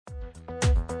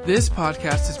This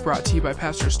podcast is brought to you by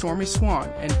Pastor Stormy Swann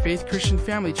and Faith Christian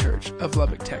Family Church of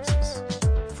Lubbock, Texas.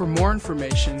 For more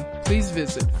information, please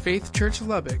visit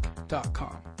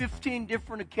faithchurchlubbock.com. 15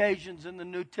 different occasions in the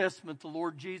New Testament, the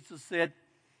Lord Jesus said,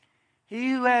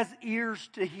 "He who has ears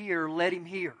to hear, let him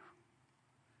hear."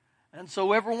 And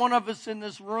so every one of us in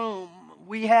this room,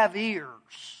 we have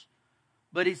ears.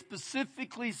 But he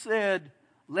specifically said,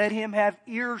 let him have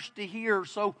ears to hear.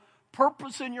 So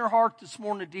purpose in your heart this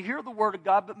morning to hear the Word of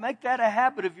God, but make that a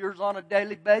habit of yours on a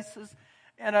daily basis.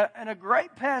 And a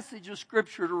great passage of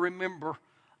Scripture to remember.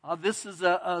 This is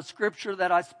a Scripture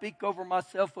that I speak over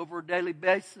myself over a daily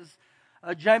basis.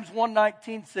 James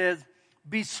 1:19 says,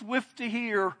 "Be swift to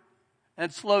hear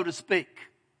and slow to speak."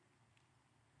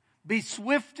 Be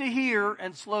swift to hear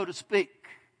and slow to speak.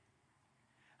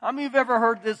 How many of you have ever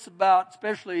heard this about,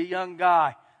 especially a young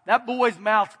guy? That boy's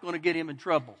mouth's going to get him in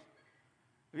trouble.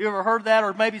 Have you ever heard that?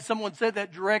 Or maybe someone said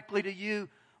that directly to you.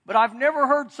 But I've never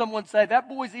heard someone say, that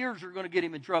boy's ears are going to get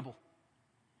him in trouble.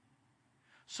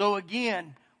 So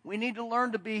again, we need to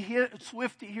learn to be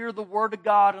swift to hear the Word of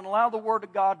God and allow the Word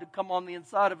of God to come on the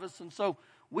inside of us. And so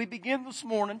we begin this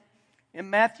morning in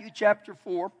Matthew chapter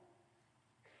 4,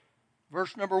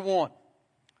 verse number 1.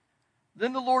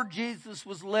 Then the Lord Jesus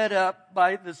was led up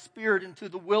by the Spirit into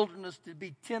the wilderness to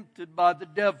be tempted by the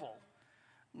devil.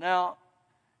 Now,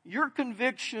 your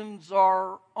convictions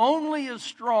are only as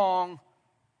strong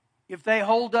if they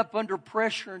hold up under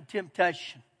pressure and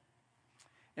temptation.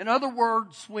 In other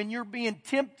words, when you're being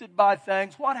tempted by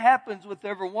things, what happens with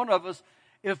every one of us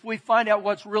if we find out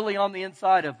what's really on the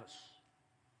inside of us?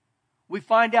 We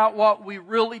find out what we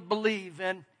really believe.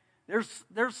 And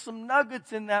there's some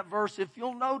nuggets in that verse. If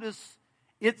you'll notice,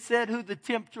 it said who the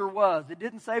tempter was. It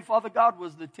didn't say Father God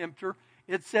was the tempter.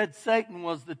 It said Satan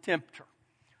was the tempter.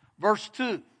 Verse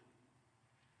 2.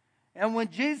 And when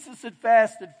Jesus had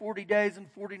fasted 40 days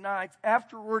and 40 nights,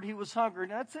 afterward he was hungry.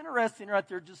 Now that's interesting right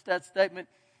there, just that statement.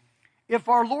 If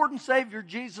our Lord and Savior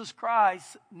Jesus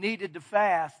Christ needed to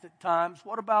fast at times,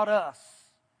 what about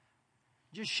us?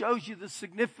 Just shows you the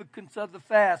significance of the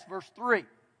fast. Verse 3.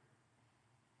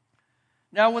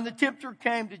 Now when the tempter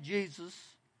came to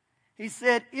Jesus, he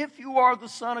said, "If you are the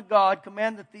Son of God,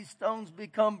 command that these stones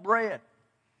become bread."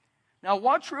 Now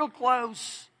watch real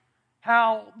close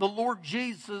how the Lord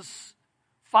Jesus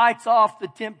fights off the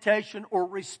temptation or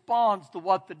responds to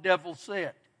what the devil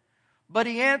said. But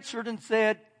he answered and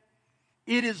said,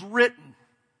 "It is written."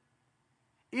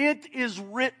 It is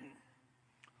written.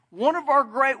 One of our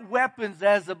great weapons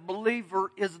as a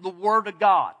believer is the Word of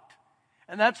God.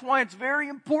 And that's why it's very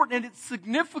important and it's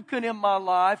significant in my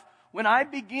life when I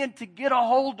begin to get a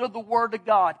hold of the Word of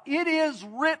God. It is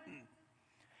written.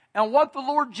 And what the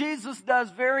Lord Jesus does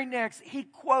very next, he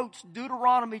quotes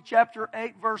Deuteronomy chapter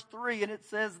 8 verse 3, and it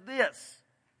says this,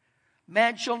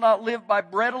 "Man shall not live by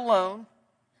bread alone,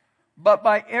 but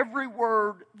by every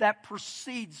word that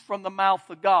proceeds from the mouth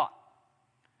of God."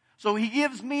 So he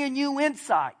gives me and you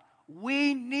insight.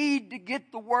 We need to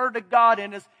get the Word of God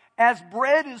in us. As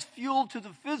bread is fuel to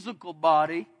the physical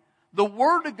body, the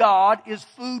Word of God is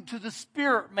food to the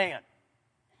spirit man.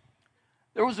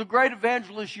 There was a great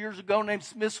evangelist years ago named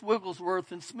Smith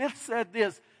Wigglesworth, and Smith said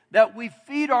this, that we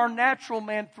feed our natural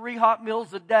man 3 hot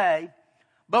meals a day,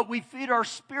 but we feed our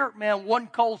spirit man 1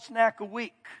 cold snack a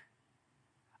week.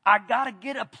 I got to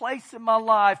get a place in my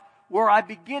life where I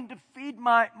begin to feed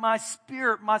my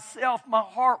spirit, myself, my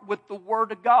heart with the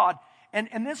Word of God.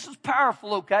 And this is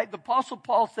powerful, okay? The Apostle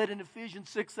Paul said in Ephesians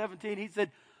 6:17, he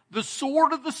said, "The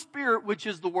sword of the Spirit, which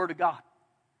is the Word of God."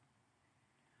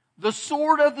 The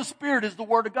sword of the Spirit is the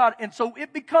Word of God. And so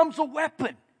it becomes a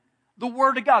weapon, the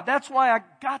Word of God. That's why I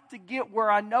got to get where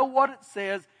I know what it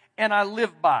says and I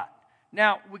live by it.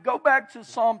 Now, we go back to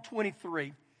Psalm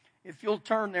 23, if you'll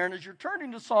turn there. And as you're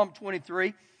turning to Psalm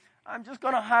 23, I'm just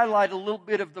going to highlight a little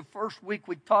bit of the first week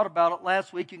we taught about it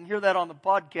last week. You can hear that on the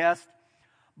podcast.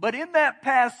 But in that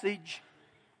passage,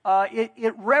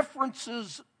 it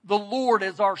references the Lord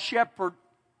as our shepherd,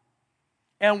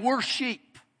 and we're sheep.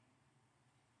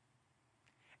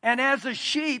 And as a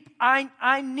sheep,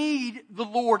 I need the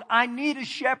Lord. I need a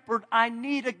shepherd. I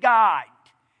need a guide.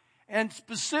 And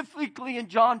specifically in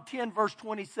John 10, verse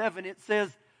 27, it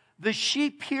says, "The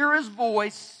sheep hear his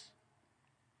voice,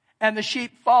 and the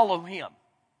sheep follow him."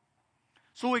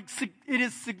 So it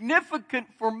is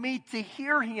significant for me to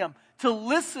hear him, to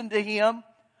listen to him,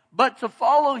 but to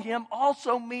follow him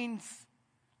also means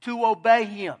to obey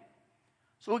him.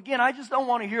 So again, I just don't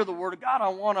want to hear the Word of God. I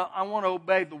want to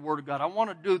obey the Word of God. I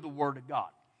want to do the Word of God.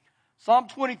 Psalm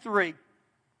 23,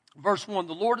 verse 1,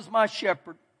 "The Lord is my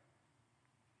shepherd.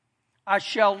 I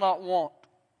shall not want.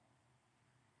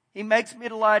 He makes me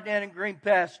to lie down in green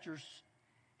pastures.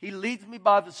 He leads me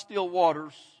by the still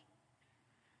waters.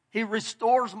 He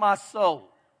restores my soul.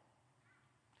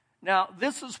 Now,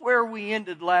 this is where we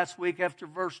ended last week after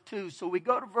verse 2. So we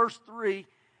go to verse 3,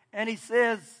 and he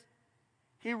says,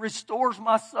 He restores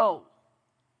my soul.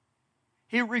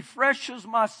 He refreshes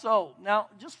my soul. Now,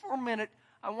 just for a minute,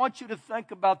 I want you to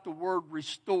think about the word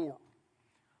restore.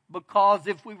 Because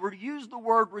if we were to use the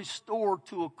word restore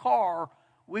to a car,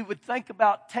 we would think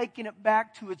about taking it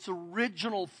back to its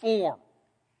original form.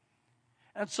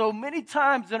 And so many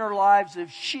times in our lives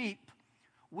as sheep,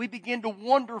 we begin to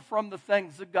wander from the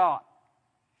things of God.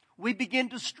 We begin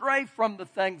to stray from the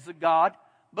things of God.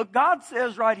 But God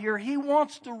says right here, He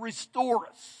wants to restore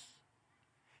us.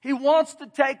 He wants to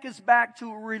take us back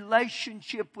to a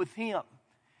relationship with Him.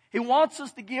 He wants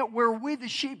us to get where we, the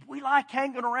sheep, we like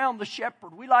hanging around the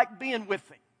shepherd. We like being with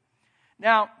Him.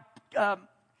 Now,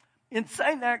 in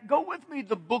saying that, go with me to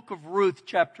the book of Ruth,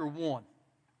 chapter 1.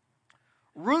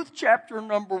 Ruth, chapter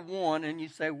number 1, and you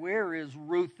say, where is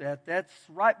Ruth at? That's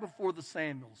right before the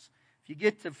Samuels. If you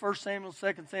get to 1 Samuel,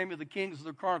 2 Samuel, the Kings of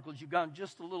the Chronicles, you've gone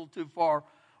just a little too far.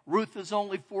 Ruth is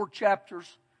only 4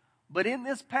 chapters. But in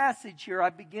this passage here, I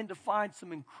begin to find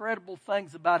some incredible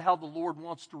things about how the Lord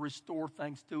wants to restore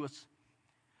things to us.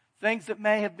 Things that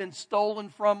may have been stolen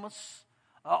from us.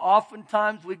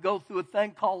 Oftentimes we go through a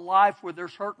thing called life where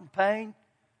there's hurt and pain.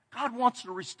 God wants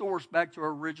to restore us back to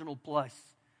our original place.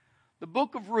 The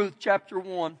book of Ruth, chapter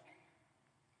 1,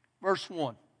 verse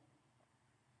 1.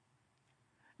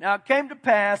 Now it came to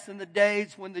pass in the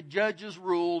days when the judges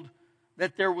ruled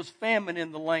that there was famine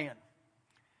in the land.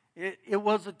 It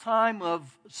was a time of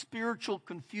spiritual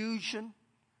confusion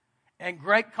and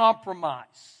great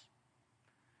compromise.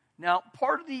 Now,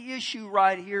 part of the issue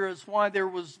right here is why there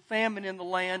was famine in the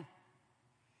land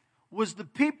was the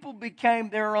people became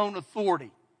their own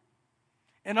authority.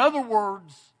 In other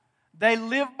words, they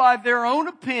lived by their own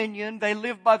opinion, they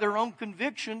lived by their own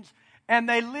convictions, and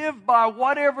they lived by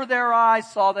whatever their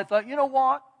eyes saw. They thought, you know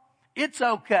what? It's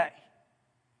okay.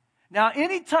 Now,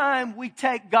 anytime we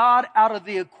take God out of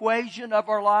the equation of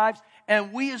our lives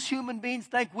and we as human beings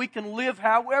think we can live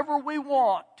however we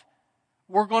want,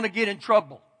 we're going to get in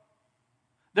trouble.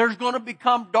 There's going to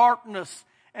become darkness.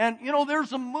 And,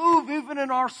 there's a move even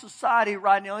in our society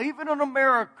right now, even in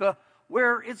America,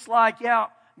 where it's like, yeah,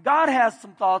 God has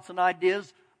some thoughts and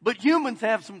ideas, but humans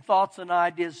have some thoughts and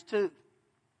ideas too.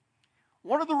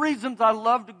 One of the reasons I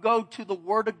love to go to the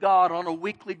Word of God on a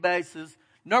weekly basis,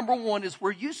 number one, is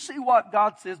where you see what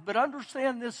God says, but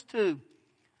understand this too.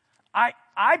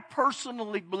 I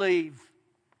personally believe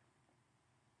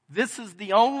this is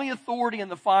the only authority and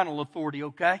the final authority,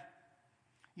 okay?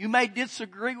 You may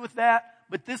disagree with that,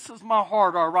 but this is my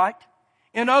heart, all right?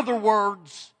 In other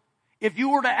words, if you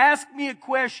were to ask me a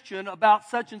question about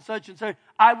such and such and such,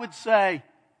 I would say,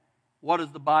 what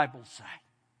does the Bible say?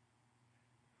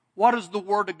 What does the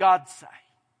Word of God say?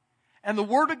 And the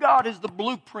Word of God is the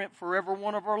blueprint for every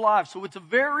one of our lives. So it's a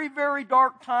very, very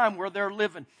dark time where they're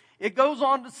living. It goes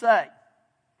on to say,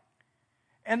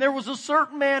 and there was a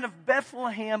certain man of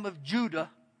Bethlehem of Judah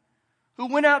who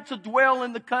went out to dwell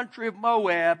in the country of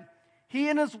Moab, he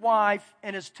and his wife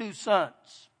and his 2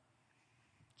 sons.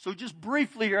 So just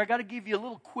briefly here, I got to give you a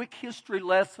little quick history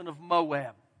lesson of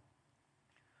Moab.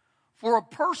 For a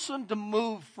person to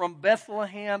move from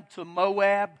Bethlehem to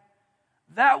Moab,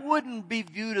 that wouldn't be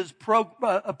viewed as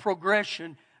a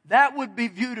progression. That would be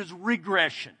viewed as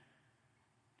regression.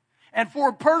 And for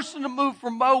a person to move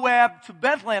from Moab to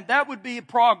Bethlehem, that would be a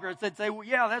progress. They'd say, well,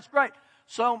 yeah, that's great.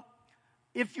 So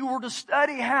if you were to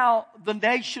study how the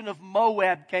nation of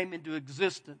Moab came into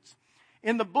existence,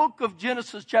 in the book of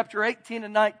Genesis chapter 18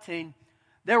 and 19,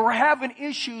 they were having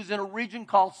issues in a region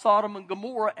called Sodom and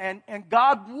Gomorrah, and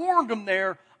God warned them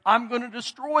there, I'm going to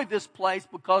destroy this place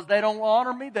because they don't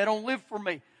honor me, they don't live for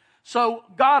me. So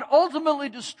God ultimately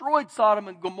destroyed Sodom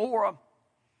and Gomorrah,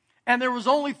 and there was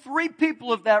only 3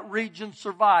 people of that region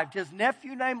survived. His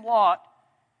nephew named Lot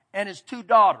and his 2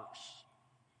 daughters.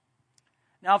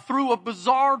 Now through a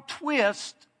bizarre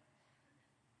twist,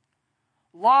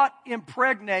 Lot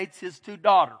impregnates his 2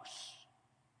 daughters.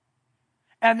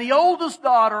 And the oldest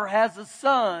daughter has a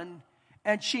son,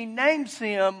 and she names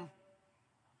him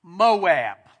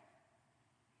Moab.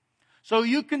 So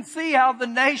you can see how the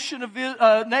nation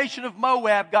of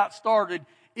Moab got started.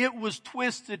 It was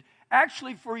twisted.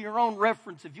 Actually, for your own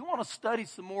reference, if you want to study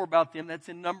some more about them, that's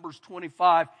in Numbers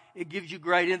 25. It gives you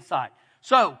great insight.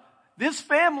 So, this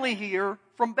family here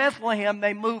from Bethlehem,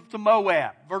 they moved to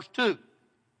Moab. Verse 2.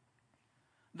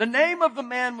 The name of the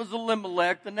man was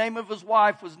Elimelech, the name of his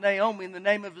wife was Naomi, and the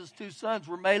name of his 2 sons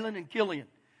were Mahlon and Chilion.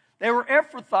 They were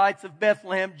Ephrathites of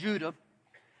Bethlehem, Judah,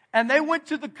 and they went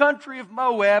to the country of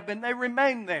Moab, and they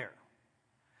remained there.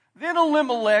 Then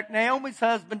Elimelech, Naomi's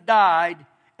husband, died,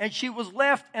 and she was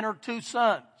left and her 2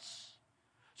 sons.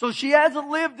 So she hasn't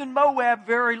lived in Moab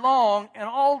very long, and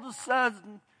all of a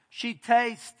sudden she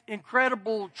tastes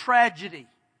incredible tragedy,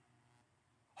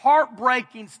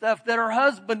 heartbreaking stuff that her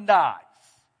husband dies.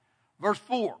 Verse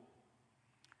 4.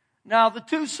 Now the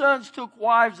 2 sons took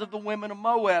wives of the women of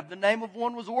Moab. The name of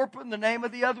one was Orpah, and the name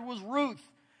of the other was Ruth.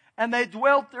 And they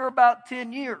dwelt there about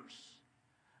 10 years.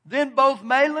 Then both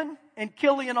Mahlon and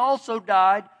Chilion also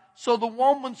died, so the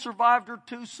woman survived her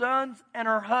 2 sons and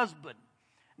her husband.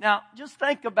 Now, just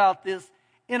think about this.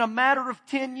 In a matter of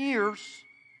 10 years,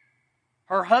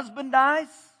 her husband dies,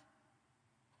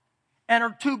 and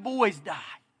her 2 boys die.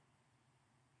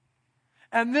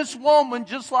 And this woman,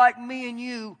 just like me and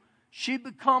you, she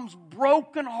becomes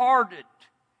brokenhearted.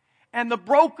 And the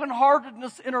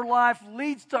brokenheartedness in her life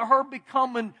leads to her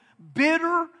becoming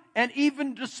bitter and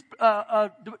even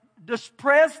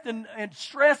depressed and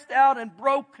stressed out and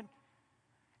broken.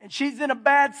 And she's in a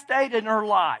bad state in her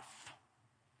life.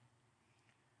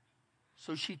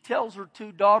 So she tells her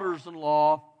 2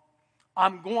 daughters-in-law,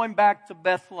 I'm going back to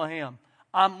Bethlehem.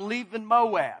 I'm leaving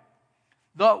Moab.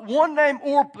 The one named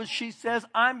Orpah, she says,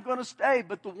 I'm going to stay.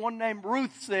 But the one named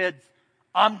Ruth said,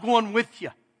 I'm going with you.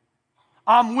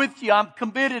 I'm with you. I'm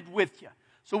committed with you.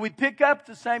 So we pick up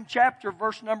the same chapter,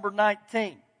 verse number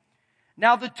 19.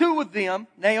 Now the 2 of them,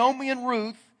 Naomi and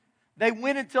Ruth, they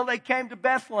went until they came to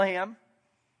Bethlehem.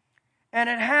 And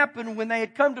it happened when they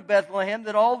had come to Bethlehem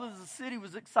that all of the city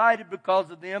was excited because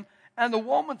of them. And the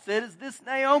woman said, is this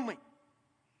Naomi?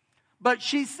 But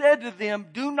she said to them,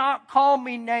 do not call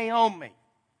me Naomi.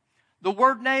 The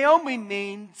word Naomi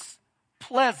means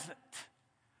pleasant.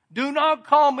 Do not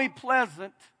call me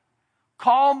pleasant.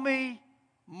 Call me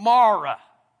Mara.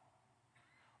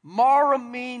 Mara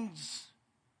means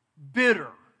bitter.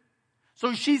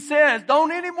 So she says,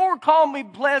 don't anymore call me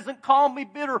pleasant, call me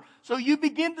bitter. So you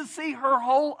begin to see her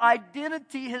whole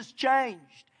identity has changed.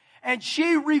 And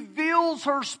she reveals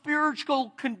her spiritual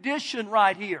condition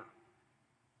right here.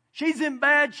 She's in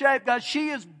bad shape, guys. She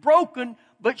is broken,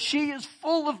 but she is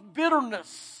full of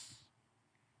bitterness.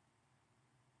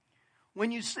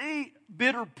 When you see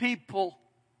bitter people,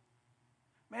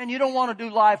 man, you don't want to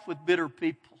do life with bitter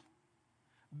people.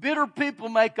 Bitter people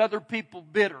make other people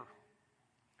bitter.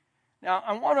 Now,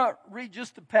 I want to read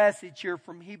just a passage here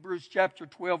from Hebrews chapter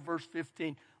 12, verse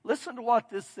 15. Listen to what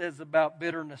this says about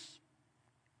bitterness.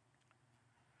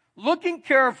 Looking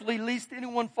carefully, lest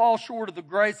anyone fall short of the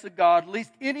grace of God,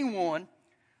 lest anyone,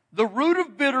 the root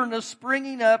of bitterness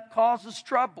springing up causes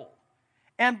trouble.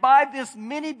 And by this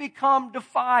many become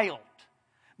defiled.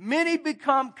 Many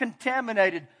become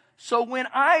contaminated. So when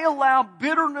I allow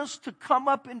bitterness to come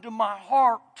up into my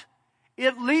heart,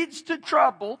 it leads to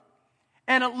trouble.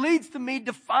 And it leads to me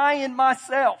defying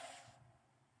myself.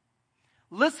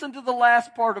 Listen to the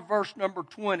last part of verse number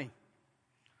 20.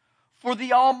 For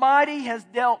the Almighty has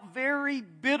dealt very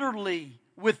bitterly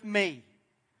with me.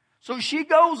 So she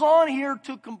goes on here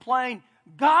to complain,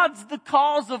 God's the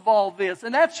cause of all this.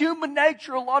 And that's human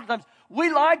nature a lot of times.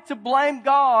 We like to blame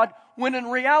God when in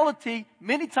reality,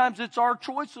 many times it's our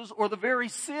choices or the very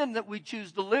sin that we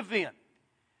choose to live in.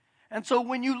 And so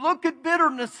when you look at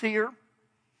bitterness here,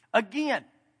 again,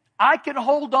 I can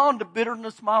hold on to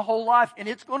bitterness my whole life, and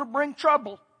it's going to bring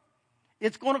trouble.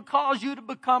 It's going to cause you to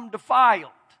become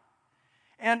defiled.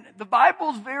 And the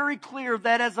Bible's very clear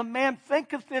that as a man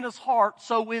thinketh in his heart,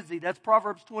 so is he. That's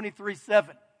Proverbs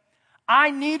 23:7. I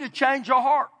need a change of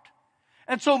heart.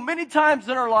 And so many times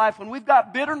in our life, when we've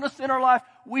got bitterness in our life,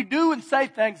 we do and say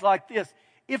things like this.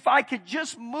 If I could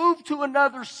just move to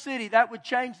another city, that would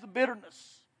change the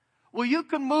bitterness. Well, you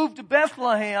can move to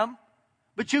Bethlehem,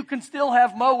 but you can still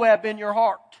have Moab in your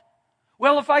heart.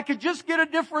 Well, if I could just get a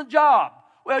different job.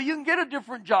 Well, you can get a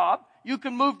different job. You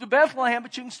can move to Bethlehem,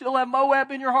 but you can still have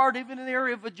Moab in your heart, even in the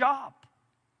area of a job.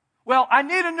 Well, I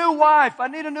need a new wife. I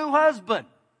need a new husband.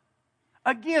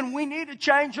 Again, we need to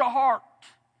change our heart.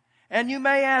 And you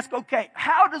may ask, okay,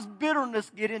 how does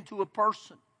bitterness get into a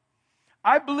person?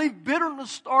 I believe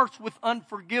bitterness starts with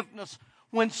unforgiveness.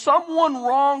 When someone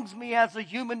wrongs me as a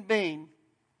human being,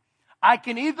 I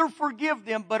can either forgive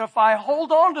them, but if I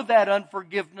hold on to that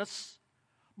unforgiveness,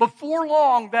 before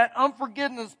long, that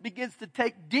unforgiveness begins to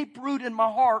take deep root in my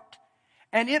heart,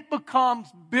 and it becomes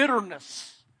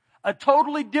bitterness, a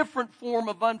totally different form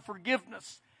of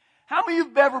unforgiveness. How many of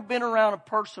you have ever been around a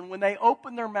person, when they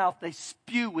open their mouth, they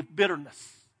spew with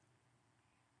bitterness?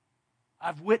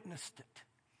 I've witnessed it.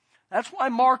 That's why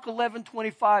Mark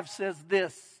 11:25 says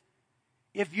this.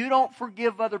 If you don't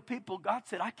forgive other people, God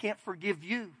said, I can't forgive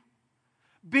you.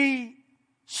 Be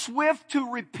swift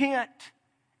to repent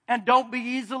and don't be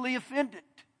easily offended.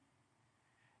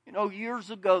 You know,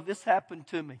 years ago, this happened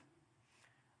to me.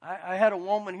 I had a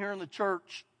woman here in the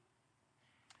church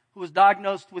who was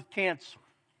diagnosed with cancer.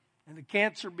 And the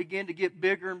cancer began to get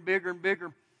bigger and bigger and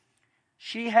bigger.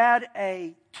 She had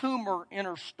a tumor in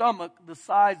her stomach the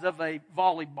size of a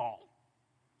volleyball.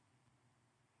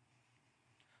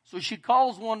 So she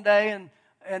calls one day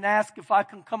and asks if I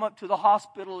can come up to the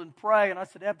hospital and pray. And I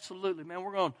said, absolutely, man.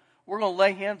 We're going to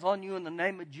lay hands on you in the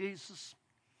name of Jesus.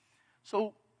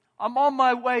 So I'm on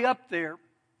my way up there,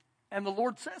 and the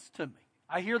Lord says to me,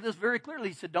 I hear this very clearly.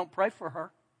 He said, don't pray for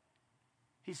her.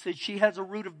 He said, she has a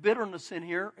root of bitterness in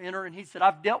her. And he said,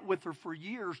 I've dealt with her for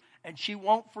years, and she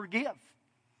won't forgive.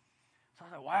 So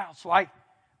I thought, wow. So I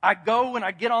go and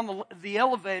I get on the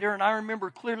elevator, and I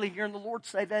remember clearly hearing the Lord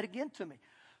say that again to me.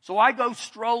 So I go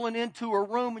strolling into her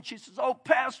room, and she says, oh,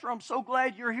 Pastor, I'm so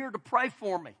glad you're here to pray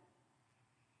for me.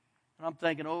 And I'm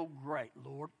thinking, oh, great,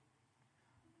 Lord.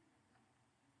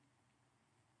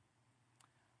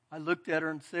 I looked at her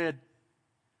and said,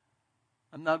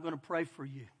 I'm not going to pray for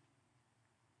you.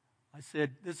 I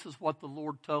said, this is what the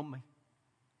Lord told me.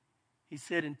 He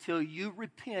said, until you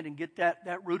repent and get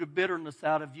that root of bitterness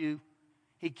out of you,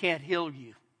 He can't heal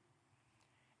you.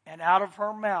 And out of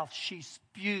her mouth, she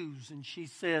spews and she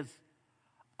says,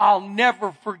 I'll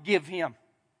never forgive him.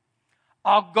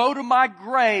 I'll go to my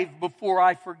grave before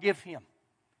I forgive him.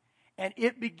 And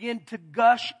it began to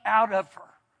gush out of her.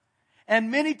 And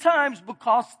many times,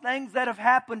 because things that have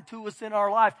happened to us in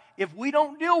our life, if we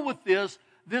don't deal with this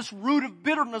root of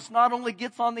bitterness not only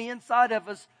gets on the inside of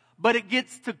us, but it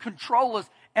gets to control us.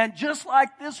 And just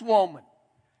like this woman,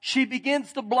 she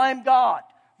begins to blame God.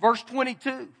 Verse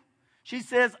 22, she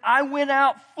says, I went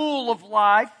out full of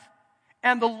life,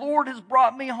 and the Lord has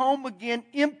brought me home again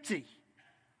empty.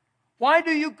 Why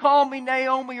do you call me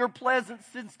Naomi or pleasant,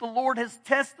 since the Lord has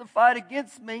testified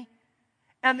against me,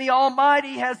 and the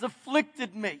Almighty has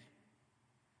afflicted me?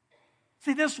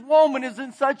 See, this woman is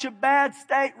in such a bad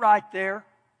state right there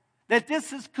that this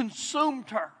has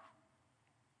consumed her.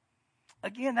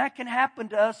 Again, that can happen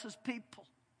to us as people.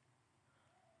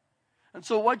 And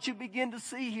so what you begin to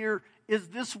see here is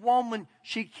this woman,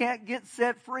 she can't get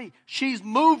set free. She's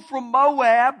moved from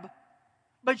Moab,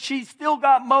 but she's still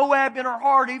got Moab in her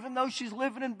heart, even though she's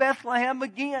living in Bethlehem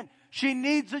again. She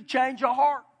needs a change of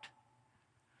heart.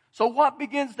 So what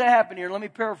begins to happen here? Let me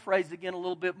paraphrase again a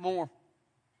little bit more.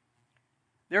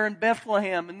 They're in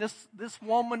Bethlehem, and this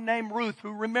woman named Ruth,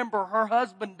 who, remember, her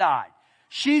husband died.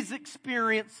 She's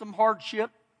experienced some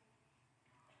hardship.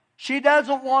 She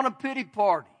doesn't want a pity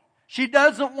party. She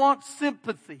doesn't want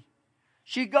sympathy.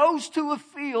 She goes to a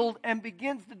field and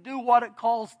begins to do what it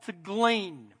calls to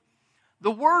glean. The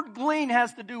word glean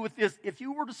has to do with this. If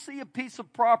you were to see a piece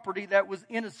of property that was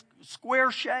in a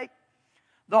square shape,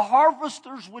 the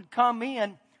harvesters would come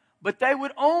in, but they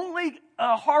would only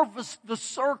harvest the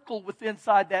circle within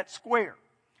inside that square.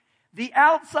 The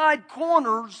outside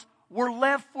corners were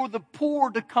left for the poor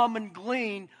to come and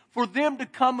glean, for them to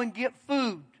come and get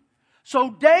food.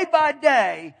 So day by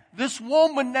day, this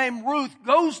woman named Ruth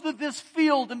goes to this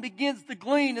field and begins to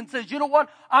glean and says, you know what?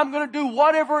 I'm going to do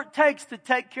whatever it takes to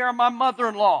take care of my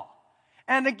mother-in-law.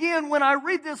 And again, when I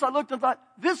read this, I looked and thought,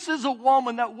 this is a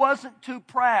woman that wasn't too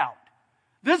proud.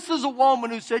 This is a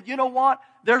woman who said, you know what?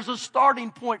 There's a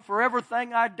starting point for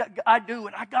everything I do,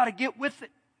 and I got to get with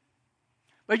it.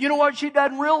 But you know what she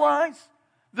doesn't realize?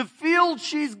 The field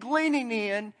she's gleaning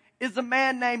in is a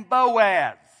man named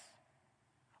Boaz.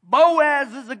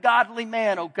 Boaz is a godly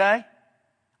man, okay?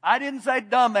 I didn't say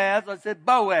dumbass, I said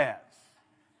Boaz.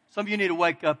 Some of you need to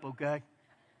wake up, okay?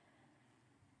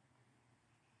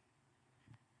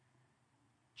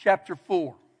 Chapter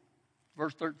 4,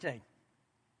 verse 13.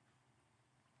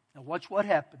 Now watch what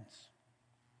happens.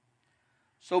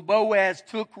 So Boaz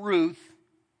took Ruth,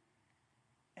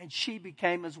 and she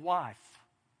became his wife.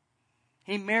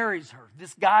 He marries her.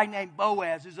 This guy named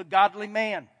Boaz is a godly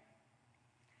man.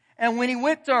 And when he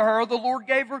went to her, the Lord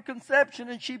gave her conception,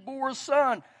 and she bore a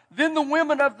son. Then the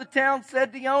women of the town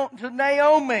said to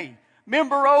Naomi,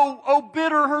 remember, oh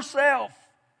bitter herself,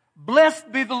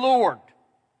 blessed be the Lord,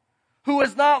 who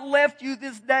has not left you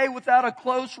this day without a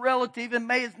close relative, and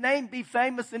may his name be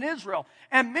famous in Israel.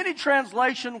 And many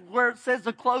translations where it says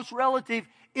a close relative,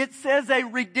 it says a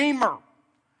redeemer.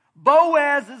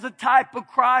 Boaz is a type of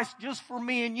Christ just for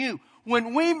me and you.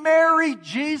 When we marry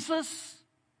Jesus,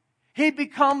 he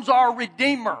becomes our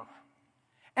redeemer.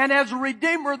 And as a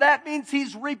redeemer, that means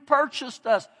he's repurchased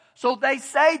us. So they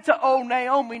say to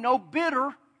Naomi, no,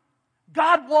 bitter,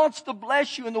 God wants to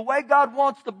bless you, and the way God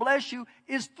wants to bless you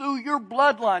is through your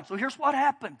bloodline. So here's what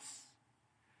happens.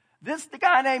 The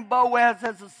guy named Boaz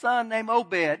has a son named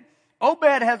Obed.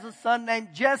 Obed has a son named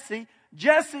Jesse.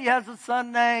 Jesse has a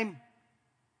son named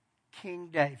King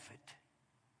David.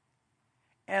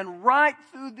 And right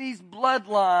through these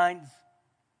bloodlines,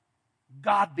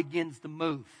 God begins to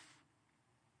move.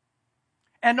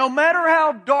 And no matter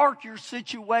how dark your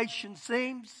situation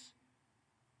seems,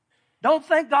 don't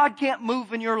think God can't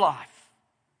move in your life.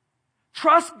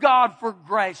 Trust God for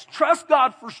grace. Trust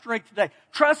God for strength today.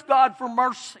 Trust God for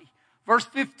mercy. Verse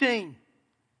 15.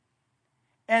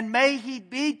 And may He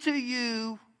be to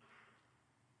you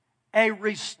a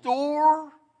restorer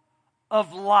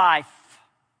of life.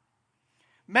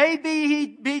 Maybe He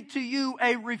be to you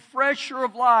a refresher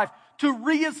of life, to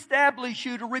reestablish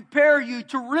you, to repair you,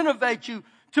 to renovate you,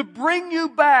 to bring you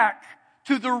back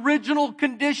to the original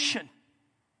condition.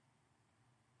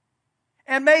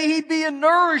 And may He be a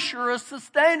nourisher, a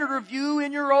sustainer of you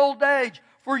in your old age.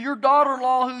 For your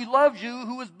daughter-in-law who loves you,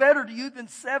 who is better to you than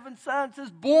 7 sons,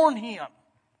 has borne him.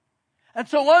 And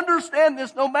so understand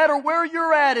this, no matter where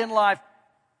you're at in life,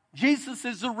 Jesus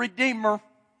is a redeemer,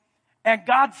 and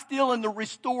God's still in the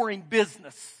restoring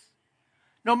business.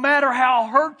 No matter how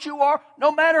hurt you are,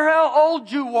 no matter how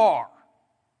old you are.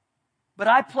 But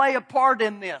I play a part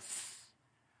in this.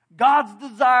 God's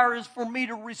desire is for me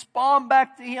to respond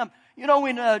back to Him. You know,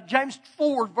 in James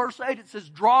 4, verse 8, it says,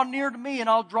 draw near to me and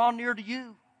I'll draw near to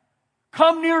you.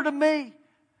 Come near to me.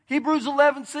 Hebrews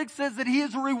 11:6 says that He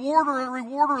is a rewarder and a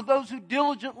rewarder of those who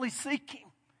diligently seek Him.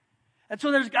 And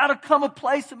so there's got to come a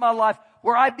place in my life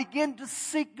where I begin to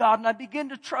seek God and I begin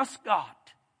to trust God.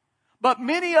 But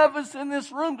many of us in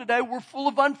this room today, we're full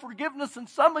of unforgiveness, and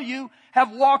some of you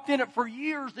have walked in it for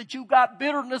years that you've got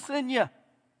bitterness in you.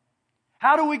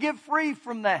 How do we get free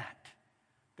from that?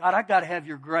 God, I got to have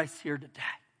your grace here today.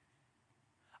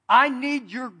 I need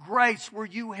your grace where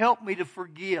you help me to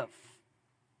forgive.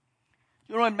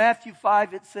 You know, in Matthew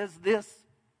 5 it says this.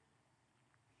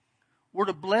 We're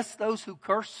to bless those who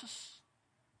curse us.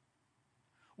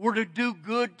 We're to do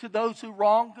good to those who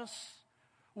wrong us.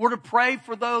 We're to pray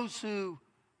for those who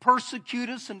persecute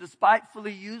us and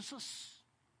despitefully use us.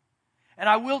 And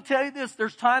I will tell you this,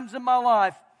 there's times in my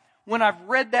life when I've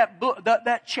read that book,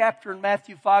 that chapter in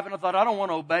Matthew 5, and I thought, I don't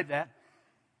want to obey that.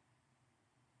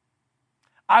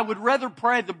 I would rather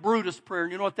pray the Brutus prayer.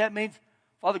 And you know what that means?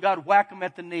 Father God, whack them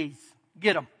at the knees.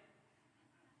 Get them.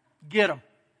 Get them.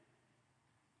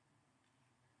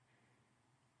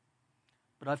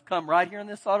 But I've come right here in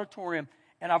this auditorium,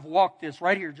 and I've walked this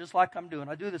right here, just like I'm doing.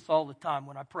 I do this all the time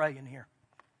when I pray in here.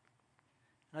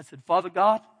 And I said, Father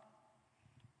God,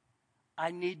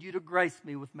 I need you to grace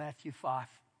me with Matthew 5.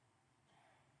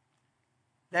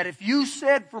 That if you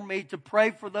said for me to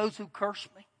pray for those who curse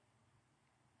me,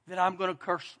 then I'm going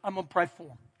to pray for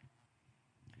them.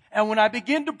 And when I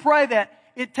begin to pray that,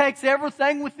 it takes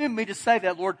everything within me to say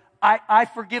that, Lord, I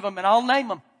forgive them, and I'll name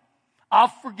them. I'll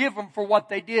forgive them for what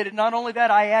they did. And not only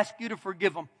that, I ask you to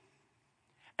forgive them.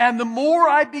 And the more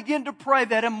I begin to pray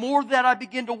that, and more that I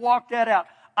begin to walk that out,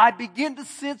 I begin to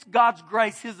sense God's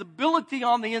grace, His ability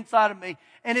on the inside of me,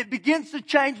 and it begins to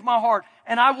change my heart.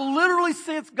 And I will literally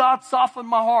sense God soften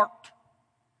my heart.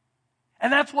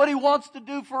 And that's what He wants to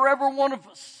do for every one of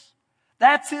us.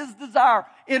 That's His desire.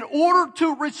 In order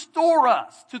to restore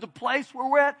us to the place where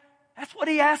we're at, that's what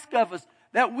He asks of us,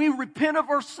 that we repent of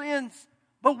our sins,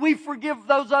 but we forgive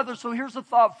those others. So here's a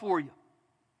thought for you.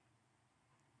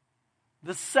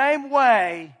 The same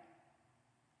way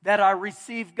that I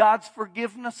receive God's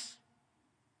forgiveness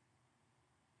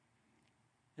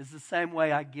is the same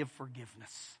way I give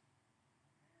forgiveness.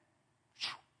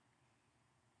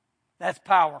 That's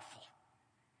powerful.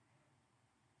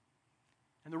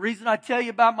 And the reason I tell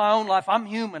you about my own life, I'm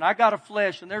human. I got a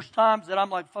flesh, and there's times that I'm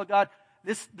like, oh God,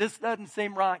 this doesn't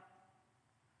seem right.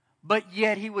 But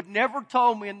yet He would never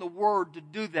told me in the Word to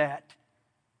do that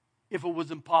if it was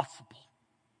impossible.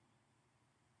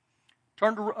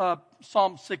 Turn to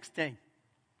Psalm 16,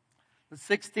 the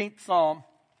 16th Psalm.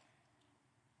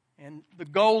 And the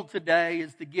goal today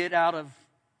is to get out of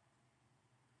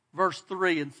verse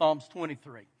 3 in Psalms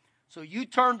 23. So you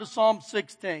turn to Psalm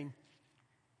 16.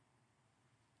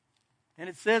 And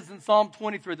it says in Psalm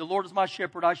 23, the Lord is my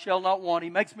shepherd, I shall not want.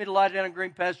 He makes me to lie down in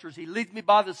green pastures. He leads me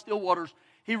by the still waters.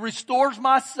 He restores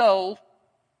my soul.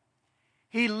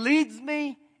 He leads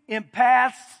me in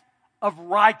paths of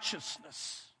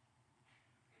righteousness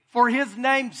for His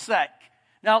name's sake.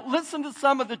 Now listen to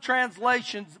some of the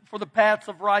translations for the paths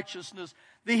of righteousness.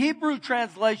 The Hebrew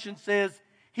translation says,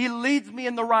 He leads me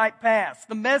in the right paths.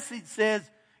 The Message says,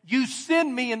 you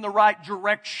send me in the right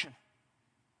direction.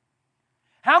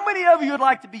 How many of you would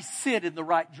like to be sent in the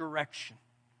right direction?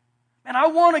 And I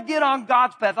want to get on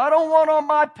God's path. I don't want on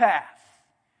my path.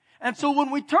 And so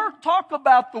when we talk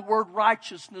about the word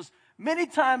righteousness, many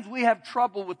times we have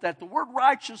trouble with that. The word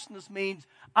righteousness means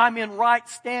I'm in right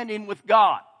standing with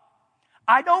God.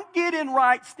 I don't get in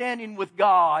right standing with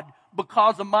God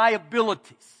because of my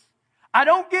abilities. I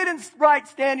don't get in right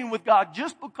standing with God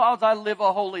just because I live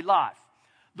a holy life.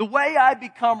 The way I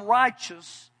become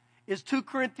righteous is 2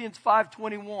 Corinthians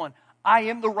 5:21. I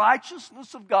am the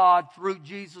righteousness of God through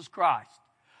Jesus Christ.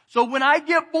 So when I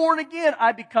get born again,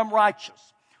 I become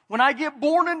righteous. When I get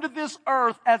born into this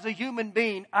earth as a human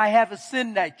being, I have a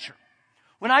sin nature.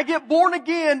 When I get born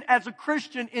again as a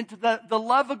Christian into the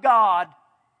love of God,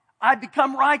 I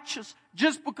become righteous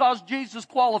just because Jesus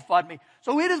qualified me.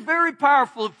 So it is very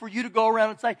powerful for you to go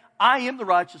around and say, I am the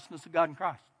righteousness of God in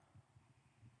Christ.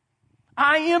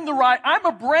 I'm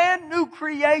a brand new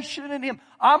creation in Him.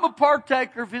 I'm a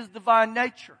partaker of His divine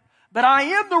nature. But I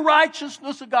am the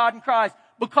righteousness of God in Christ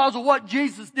because of what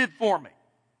Jesus did for me.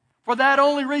 For that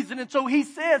only reason. And so He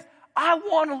says, I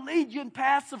want to lead you in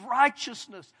paths of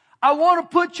righteousness. I want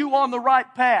to put you on the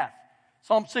right path.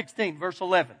 Psalm 16, verse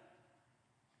 11.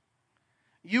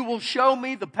 You will show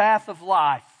me the path of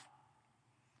life.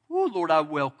 Oh, Lord, I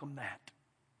welcome that.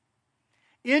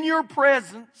 In your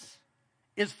presence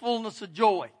is fullness of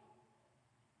joy.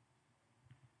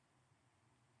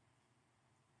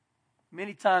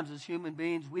 Many times as human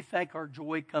beings, we think our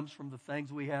joy comes from the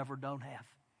things we have or don't have.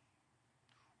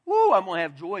 Woo, I'm going to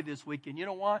have joy this weekend. You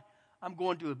know why? I'm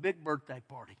going to a big birthday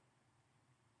party.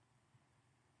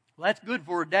 Well, that's good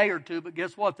for a day or two, but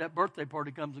guess what? That birthday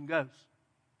party comes and goes.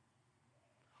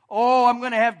 Oh, I'm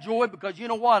going to have joy because you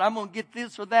know what? I'm going to get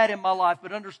this or that in my life.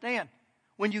 But understand,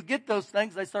 when you get those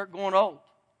things, they start going old.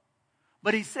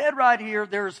 But He said right here,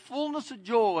 there is fullness of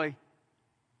joy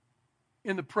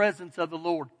in the presence of the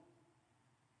Lord.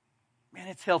 Man,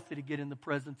 it's healthy to get in the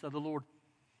presence of the Lord.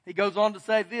 He goes on to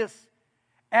say this,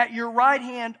 at your right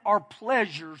hand are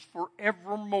pleasures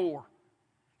forevermore.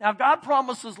 Now, God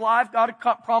promises life, God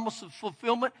promises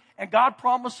fulfillment, and God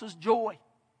promises joy.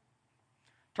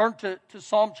 Turn to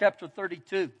Psalm chapter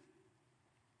 32.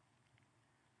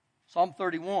 Psalm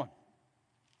 31.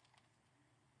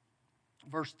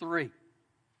 Verse 3.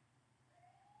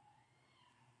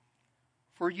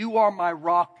 For you are my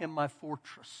rock and my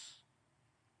fortress.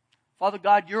 Father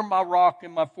God, you're my rock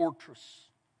and my fortress.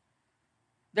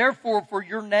 Therefore, for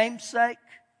your name's sake,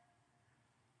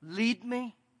 lead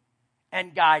me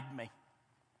and guide me.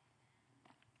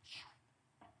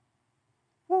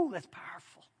 Woo, that's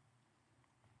powerful.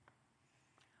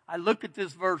 I look at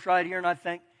this verse right here and I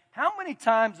think, how many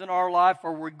times in our life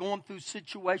are we going through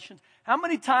situations? How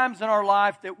many times in our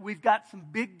life that we've got some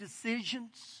big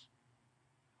decisions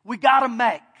we got to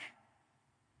make?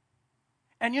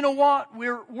 And you know what?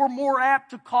 We're more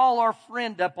apt to call our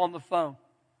friend up on the phone.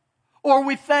 Or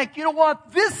we think, you know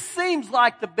what? This seems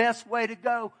like the best way to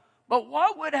go. But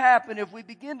what would happen if we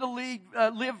begin to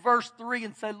live verse 3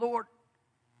 and say, Lord,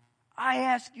 I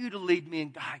ask you to lead me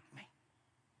and guide me.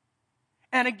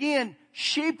 And again,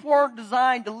 sheep weren't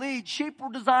designed to lead. Sheep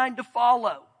were designed to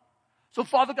follow. So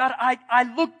Father God,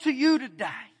 I look to you today.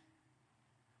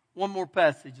 One more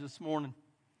passage this morning.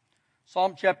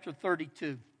 Psalm chapter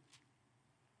 32.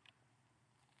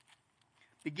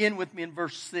 Begin with me in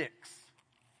verse 6.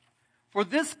 For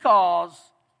this cause,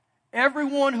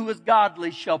 everyone who is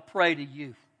godly shall pray to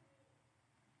you.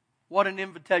 What an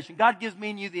invitation. God gives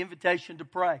me and you the invitation to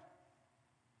pray.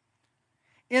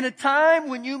 In a time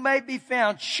when you may be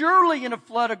found, surely in a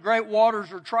flood of great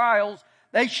waters or trials,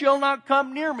 they shall not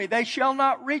come near me. They shall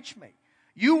not reach me.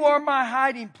 You are my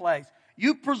hiding place.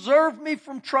 You preserve me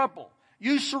from trouble.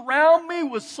 You surround me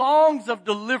with songs of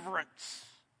deliverance.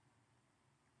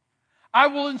 I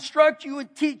will instruct you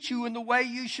and teach you in the way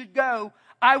you should go.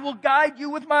 I will guide you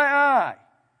with my eye.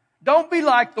 Don't be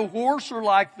like the horse or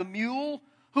like the mule,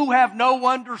 who have no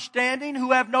understanding,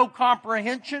 who have no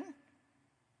comprehension,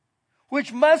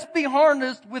 which must be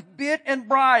harnessed with bit and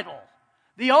bridle.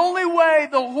 The only way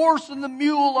the horse and the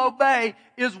mule obey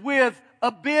is with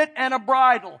a bit and a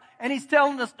bridle. And He's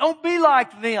telling us, don't be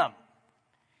like them.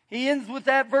 He ends with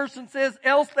that verse and says,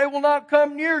 else they will not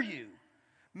come near you.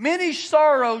 Many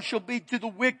sorrows shall be to the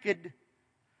wicked,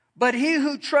 but he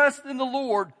who trusts in the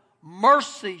Lord,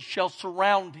 mercy shall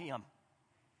surround him.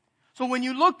 So when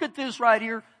you look at this right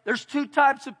here, there's two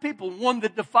types of people. One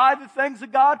that defy the things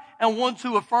of God and ones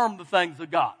who affirm the things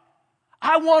of God.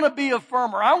 I want to be a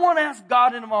affirmer. I want to ask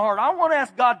God into my heart. I want to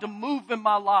ask God to move in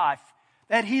my life,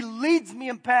 that He leads me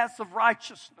in paths of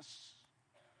righteousness.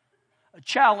 A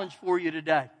challenge for you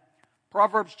today.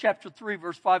 Proverbs chapter 3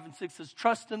 verse 5 and 6 says,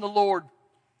 trust in the Lord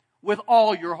with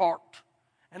all your heart.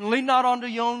 And lean not unto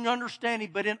your own understanding,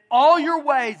 but in all your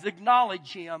ways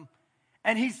acknowledge Him.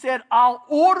 And He said, I'll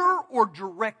order or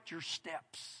direct your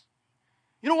steps.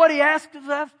 You know what He asked of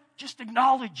us? Just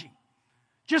acknowledge Him.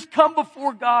 Just come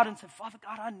before God and say, Father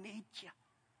God, I need you.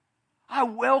 I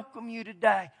welcome you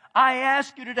today. I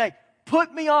ask you today,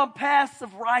 put me on paths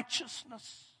of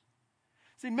righteousness.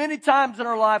 See, many times in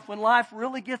our life, when life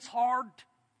really gets hard,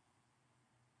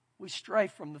 we stray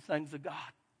from the things of God.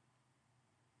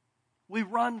 We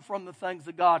run from the things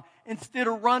of God instead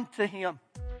of run to Him.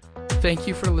 Thank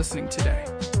you for listening today.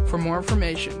 For more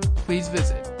information, please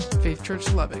visit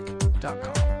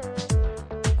faithchurchlubbock.com.